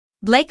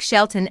Blake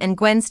Shelton and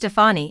Gwen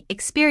Stefani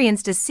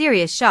experienced a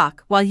serious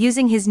shock while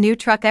using his new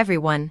truck.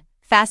 Everyone,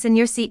 fasten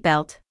your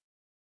seatbelt.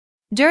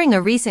 During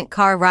a recent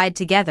car ride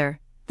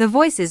together, The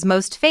Voice's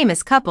most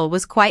famous couple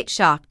was quite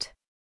shocked.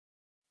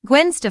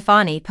 Gwen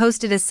Stefani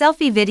posted a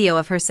selfie video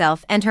of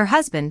herself and her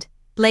husband,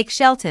 Blake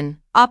Shelton,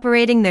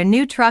 operating their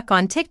new truck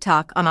on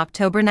TikTok on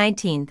October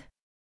 19.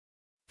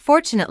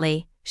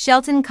 Fortunately,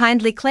 Shelton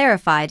kindly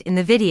clarified in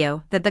the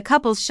video that the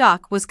couple's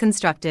shock was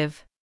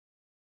constructive.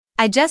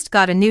 "I just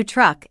got a new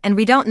truck and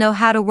we don't know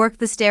how to work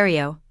the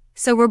stereo,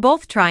 so we're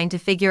both trying to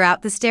figure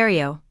out the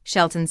stereo,"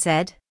 Shelton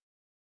said.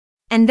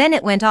 "And then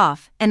it went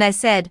off, and I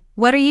said,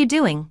 'What are you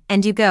doing?'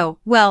 And you go,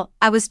 'Well,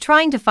 I was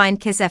trying to find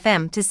Kiss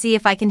FM to see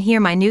if I can hear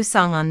my new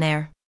song on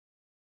there.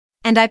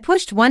 And I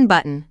pushed one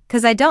button,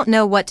 'cause I don't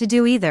know what to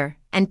do either,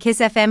 and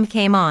Kiss FM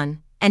came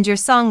on, and your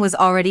song was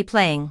already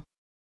playing."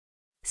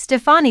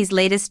 Stefani's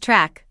latest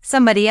track,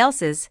 Somebody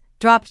Else's,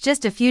 dropped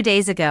just a few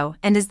days ago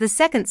and is the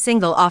second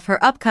single off her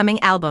upcoming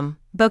album,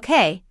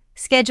 Bouquet,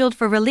 scheduled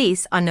for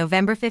release on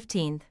November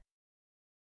 15.